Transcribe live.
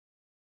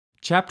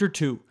Chapter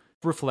 2,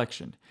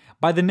 Reflection.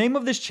 By the name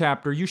of this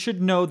chapter, you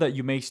should know that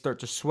you may start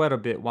to sweat a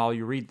bit while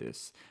you read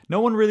this. No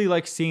one really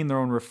likes seeing their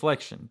own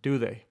reflection, do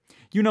they?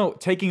 You know,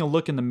 taking a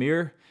look in the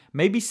mirror,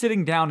 maybe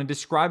sitting down and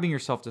describing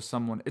yourself to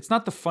someone, it's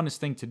not the funnest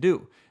thing to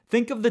do.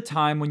 Think of the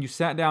time when you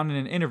sat down in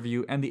an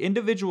interview and the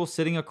individual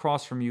sitting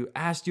across from you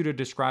asked you to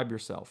describe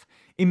yourself.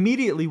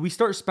 Immediately, we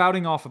start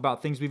spouting off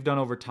about things we've done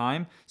over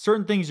time,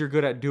 certain things you're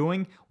good at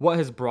doing, what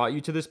has brought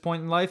you to this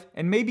point in life,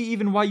 and maybe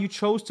even why you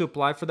chose to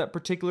apply for that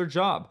particular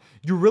job.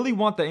 You really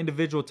want that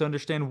individual to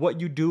understand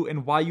what you do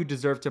and why you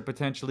deserve to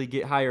potentially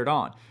get hired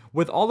on.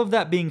 With all of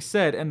that being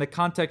said and the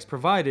context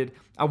provided,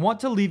 I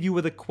want to leave you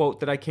with a quote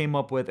that I came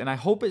up with, and I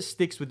hope it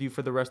sticks with you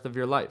for the rest of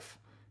your life.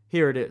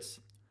 Here it is.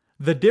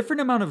 The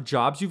different amount of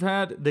jobs you've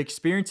had, the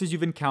experiences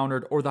you've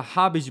encountered, or the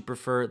hobbies you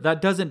prefer,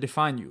 that doesn't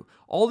define you.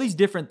 All these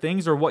different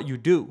things are what you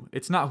do.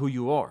 It's not who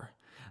you are.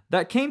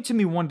 That came to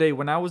me one day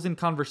when I was in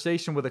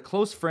conversation with a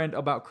close friend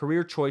about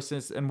career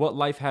choices and what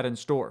life had in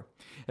store.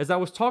 As I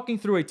was talking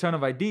through a ton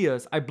of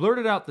ideas, I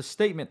blurted out the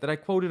statement that I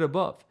quoted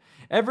above.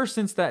 Ever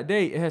since that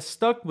day, it has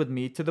stuck with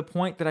me to the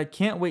point that I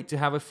can't wait to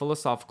have a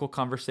philosophical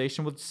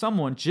conversation with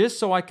someone just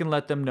so I can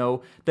let them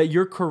know that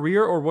your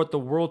career or what the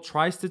world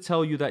tries to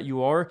tell you that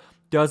you are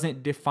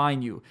doesn't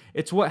define you.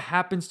 It's what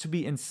happens to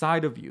be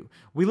inside of you.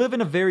 We live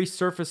in a very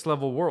surface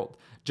level world,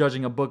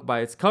 judging a book by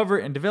its cover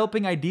and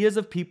developing ideas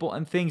of people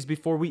and things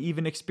before we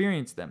even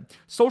experience them.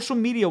 Social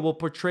media will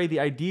portray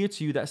the idea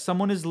to you that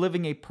someone is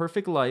living a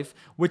perfect life,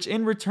 which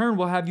in return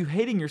will have you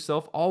hating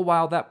yourself all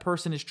while that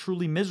person is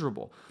truly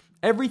miserable.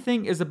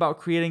 Everything is about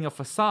creating a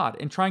facade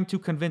and trying to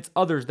convince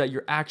others that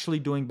you're actually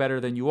doing better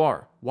than you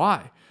are.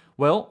 Why?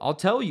 Well, I'll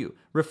tell you,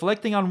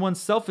 reflecting on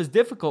oneself is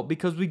difficult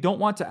because we don't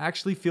want to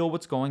actually feel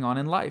what's going on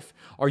in life.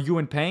 Are you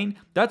in pain?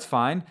 That's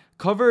fine.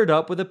 Cover it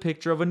up with a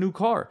picture of a new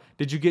car.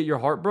 Did you get your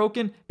heart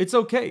broken? It's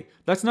okay.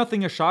 That's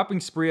nothing a shopping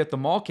spree at the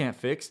mall can't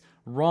fix.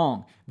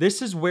 Wrong. This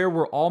is where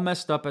we're all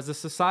messed up as a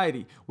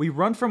society. We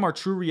run from our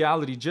true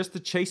reality just to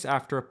chase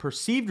after a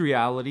perceived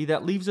reality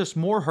that leaves us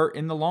more hurt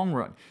in the long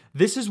run.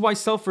 This is why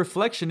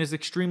self-reflection is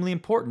extremely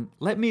important.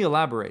 Let me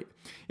elaborate.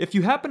 If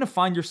you happen to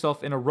find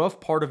yourself in a rough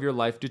part of your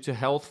life due to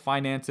health,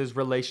 finances,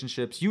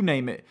 relationships, you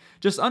name it,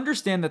 just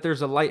understand that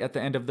there's a light at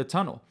the end of the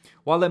tunnel.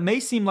 While it may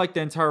seem like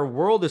the entire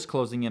world is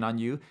closing in on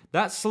you,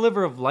 that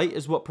sliver of light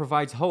is what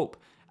provides hope.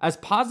 As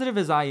positive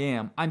as I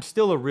am, I'm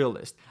still a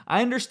realist.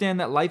 I understand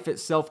that life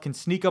itself can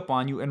sneak up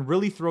on you and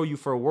really throw you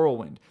for a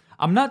whirlwind.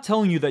 I'm not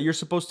telling you that you're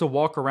supposed to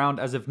walk around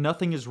as if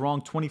nothing is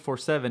wrong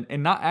 24/7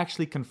 and not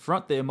actually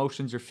confront the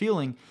emotions you're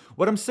feeling.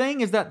 What I'm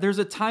saying is that there's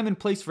a time and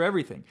place for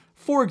everything.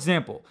 For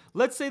example,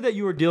 let's say that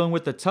you are dealing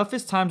with the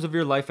toughest times of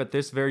your life at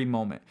this very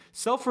moment.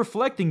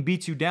 Self-reflecting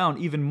beats you down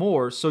even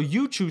more, so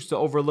you choose to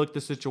overlook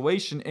the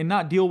situation and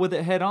not deal with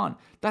it head on.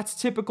 That's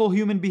typical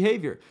human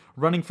behavior.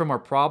 Running from our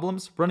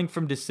problems, running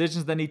from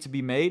decisions that need to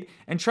be made,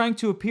 and trying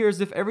to appear as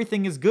if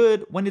everything is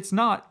good when it's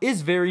not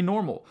is very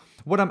normal.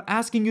 What I'm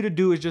asking you to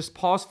do is just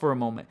pause for a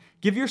moment.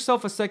 Give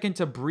yourself a second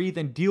to breathe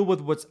and deal with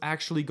what's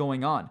actually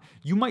going on.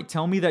 You might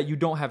tell me that you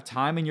don't have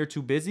time and you're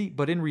too busy,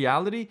 but in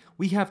reality,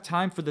 we have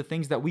time for the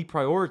things that we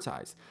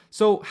prioritize.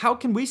 So how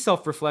can we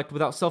self-reflect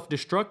without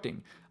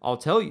self-destructing? I'll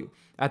tell you.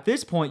 At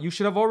this point, you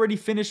should have already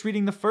finished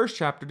reading the first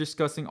chapter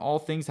discussing all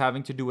things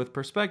having to do with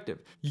perspective.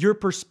 Your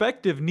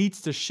perspective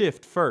needs to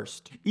shift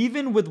first.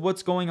 Even with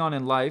what's going on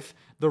in life,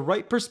 the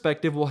right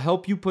perspective will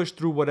help you push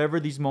through whatever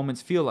these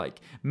moments feel like.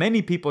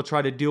 Many people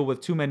try to deal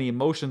with too many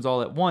emotions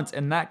all at once,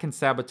 and that can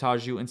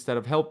sabotage you instead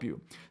of help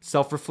you.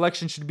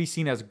 Self-reflection should be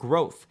seen as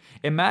growth.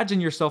 Imagine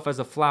yourself as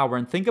a flower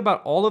and think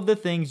about all of the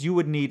things you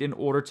would need in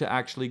order to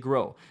actually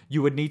grow.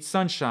 You would need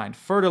sunshine,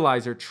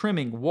 fertilizer,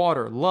 trimming,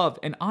 water, love,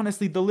 and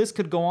honestly, the list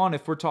could go on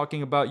if we're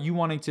talking about you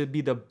wanting to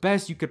be the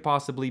best you could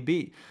possibly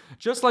be.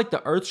 Just like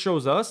the earth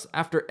shows us,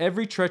 after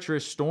every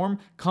treacherous storm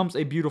comes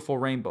a beautiful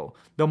rainbow.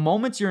 The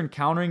moments you're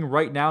encountering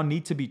right now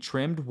need to be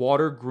trimmed,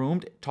 watered,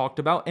 groomed, talked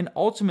about, and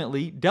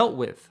ultimately dealt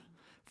with.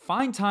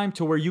 Find time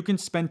to where you can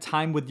spend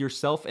time with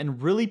yourself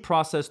and really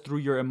process through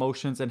your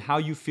emotions and how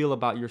you feel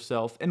about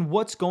yourself and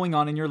what's going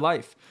on in your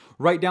life.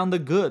 Write down the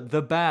good,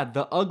 the bad,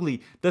 the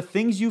ugly, the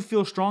things you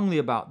feel strongly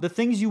about, the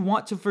things you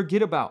want to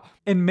forget about,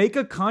 and make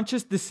a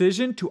conscious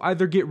decision to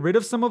either get rid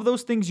of some of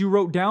those things you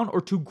wrote down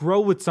or to grow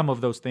with some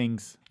of those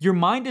things. Your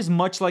mind is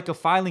much like a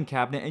filing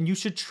cabinet and you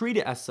should treat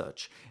it as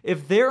such.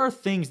 If there are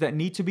things that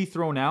need to be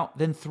thrown out,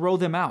 then throw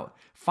them out.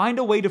 Find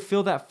a way to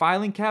fill that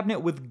filing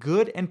cabinet with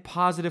good and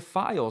positive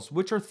files,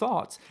 which are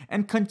thoughts,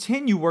 and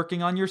continue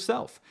working on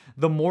yourself.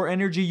 The more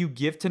energy you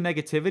give to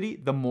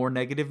negativity, the more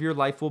negative your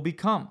life will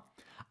become.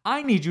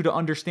 I need you to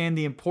understand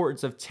the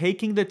importance of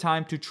taking the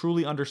time to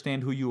truly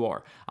understand who you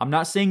are. I'm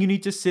not saying you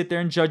need to sit there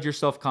and judge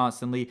yourself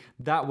constantly.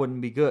 That wouldn't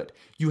be good.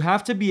 You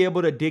have to be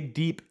able to dig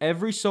deep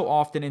every so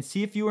often and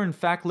see if you are in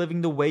fact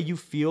living the way you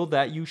feel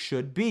that you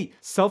should be.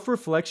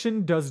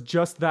 Self-reflection does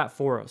just that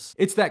for us.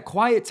 It's that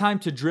quiet time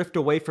to drift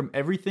away from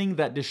everything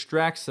that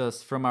distracts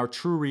us from our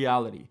true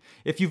reality.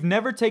 If you've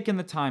never taken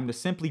the time to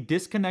simply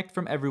disconnect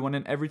from everyone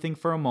and everything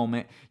for a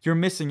moment, you're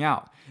missing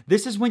out.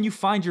 This is when you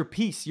find your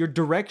peace, your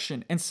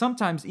direction, and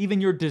sometimes sometimes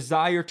even your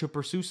desire to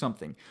pursue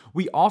something.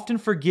 We often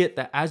forget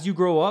that as you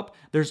grow up,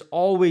 there's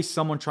always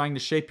someone trying to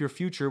shape your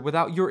future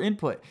without your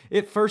input.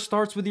 It first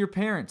starts with your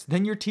parents,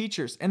 then your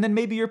teachers, and then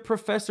maybe your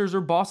professors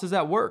or bosses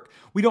at work.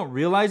 We don't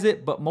realize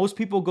it, but most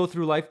people go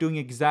through life doing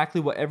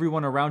exactly what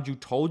everyone around you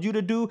told you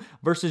to do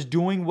versus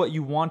doing what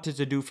you wanted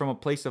to do from a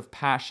place of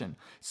passion.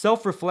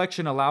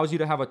 Self-reflection allows you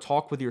to have a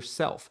talk with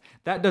yourself.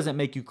 That doesn't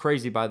make you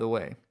crazy, by the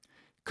way.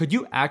 Could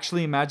you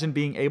actually imagine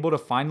being able to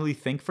finally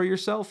think for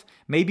yourself?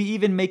 Maybe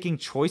even making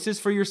choices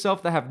for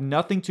yourself that have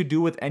nothing to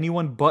do with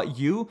anyone but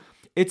you?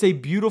 It's a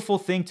beautiful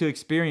thing to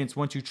experience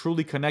once you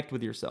truly connect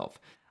with yourself.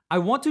 I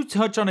want to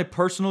touch on a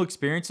personal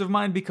experience of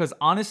mine because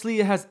honestly,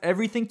 it has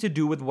everything to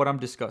do with what I'm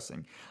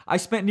discussing. I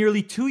spent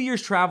nearly 2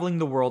 years traveling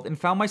the world and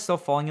found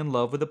myself falling in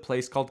love with a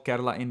place called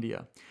Kerala,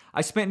 India.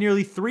 I spent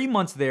nearly 3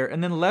 months there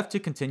and then left to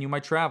continue my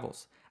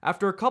travels.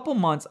 After a couple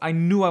months, I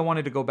knew I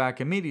wanted to go back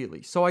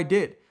immediately, so I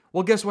did.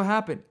 Well, guess what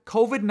happened?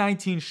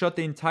 COVID-19 shut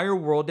the entire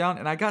world down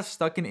and I got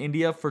stuck in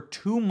India for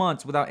 2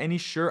 months without any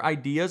sure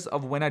ideas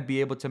of when I'd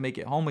be able to make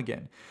it home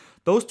again.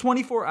 Those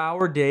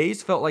 24-hour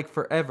days felt like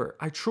forever.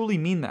 I truly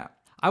mean that.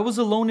 I was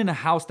alone in a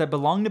house that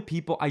belonged to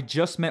people I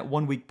just met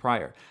 1 week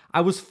prior.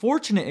 I was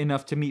fortunate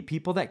enough to meet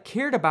people that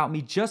cared about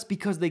me just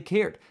because they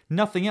cared,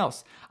 nothing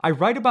else. I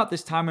write about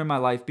this time in my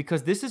life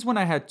because this is when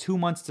I had 2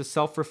 months to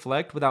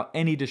self-reflect without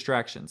any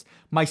distractions.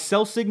 My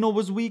cell signal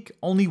was weak,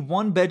 only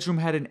one bedroom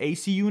had an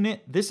AC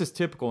unit, this is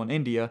typical in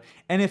India,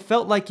 and it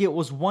felt like it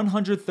was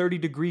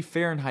 130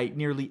 Fahrenheit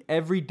nearly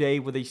every day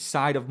with a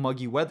side of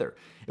muggy weather.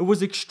 It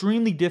was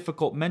extremely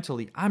difficult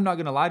mentally, I'm not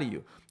gonna lie to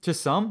you. To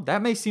some,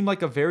 that may seem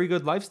like a very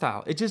good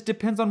lifestyle. It just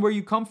depends on where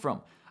you come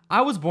from.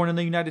 I was born in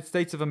the United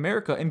States of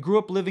America and grew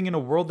up living in a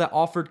world that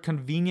offered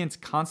convenience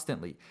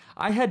constantly.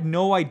 I had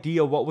no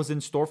idea what was in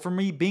store for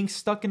me being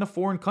stuck in a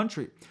foreign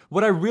country.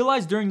 What I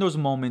realized during those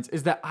moments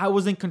is that I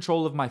was in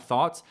control of my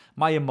thoughts,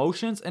 my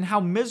emotions, and how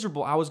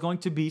miserable I was going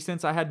to be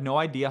since I had no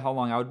idea how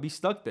long I would be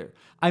stuck there.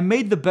 I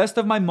made the best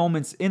of my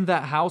moments in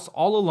that house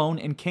all alone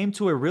and came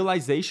to a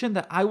realization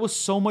that I was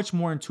so much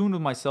more in tune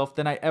with myself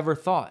than I ever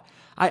thought.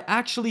 I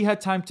actually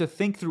had time to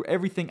think through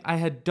everything I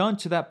had done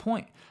to that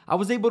point. I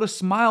was able to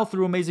smile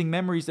through amazing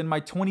memories in my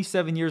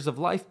 27 years of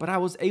life, but I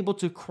was able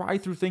to cry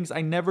through things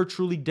I never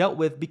truly dealt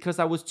with because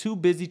I was too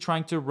busy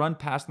trying to run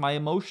past my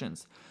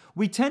emotions.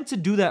 We tend to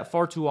do that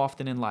far too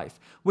often in life,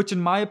 which in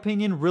my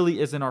opinion really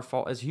isn't our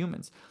fault as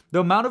humans.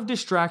 The amount of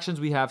distractions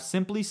we have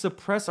simply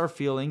suppress our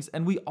feelings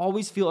and we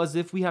always feel as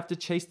if we have to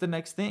chase the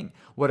next thing,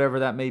 whatever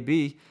that may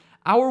be.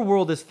 Our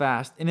world is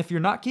fast, and if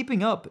you're not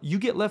keeping up, you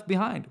get left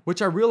behind,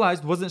 which I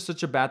realized wasn't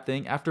such a bad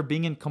thing after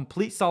being in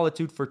complete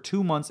solitude for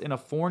 2 months in a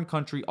foreign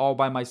country all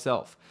by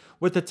myself.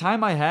 With the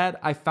time I had,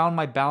 I found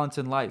my balance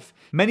in life.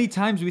 Many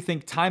times we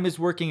think time is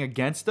working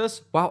against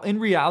us, while in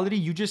reality,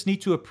 you just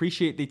need to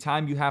appreciate the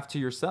time you have to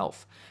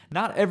yourself.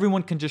 Not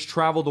everyone can just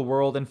travel the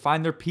world and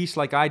find their peace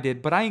like I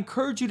did, but I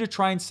encourage you to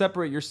try and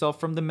separate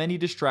yourself from the many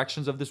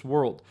distractions of this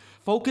world.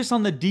 Focus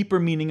on the deeper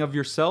meaning of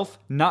yourself,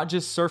 not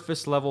just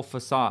surface level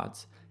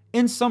facades.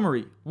 In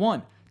summary,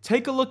 1.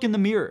 Take a look in the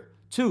mirror.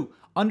 2.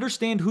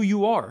 Understand who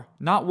you are,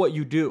 not what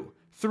you do.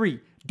 3.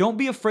 Don't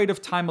be afraid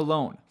of time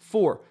alone.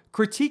 4.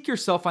 Critique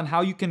yourself on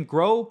how you can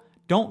grow.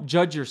 Don't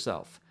judge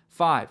yourself.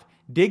 5.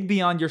 Dig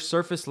beyond your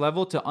surface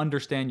level to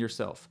understand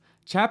yourself.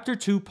 Chapter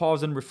 2,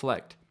 pause and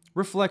reflect.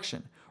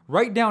 Reflection.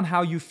 Write down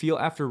how you feel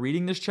after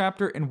reading this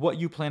chapter and what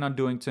you plan on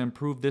doing to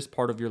improve this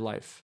part of your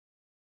life.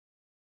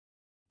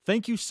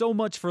 Thank you so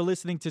much for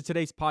listening to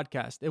today's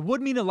podcast. It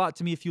would mean a lot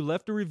to me if you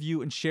left a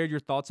review and shared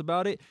your thoughts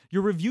about it.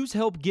 Your reviews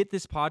help get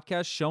this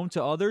podcast shown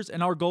to others,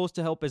 and our goal is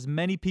to help as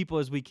many people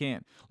as we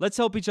can. Let's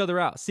help each other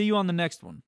out. See you on the next one.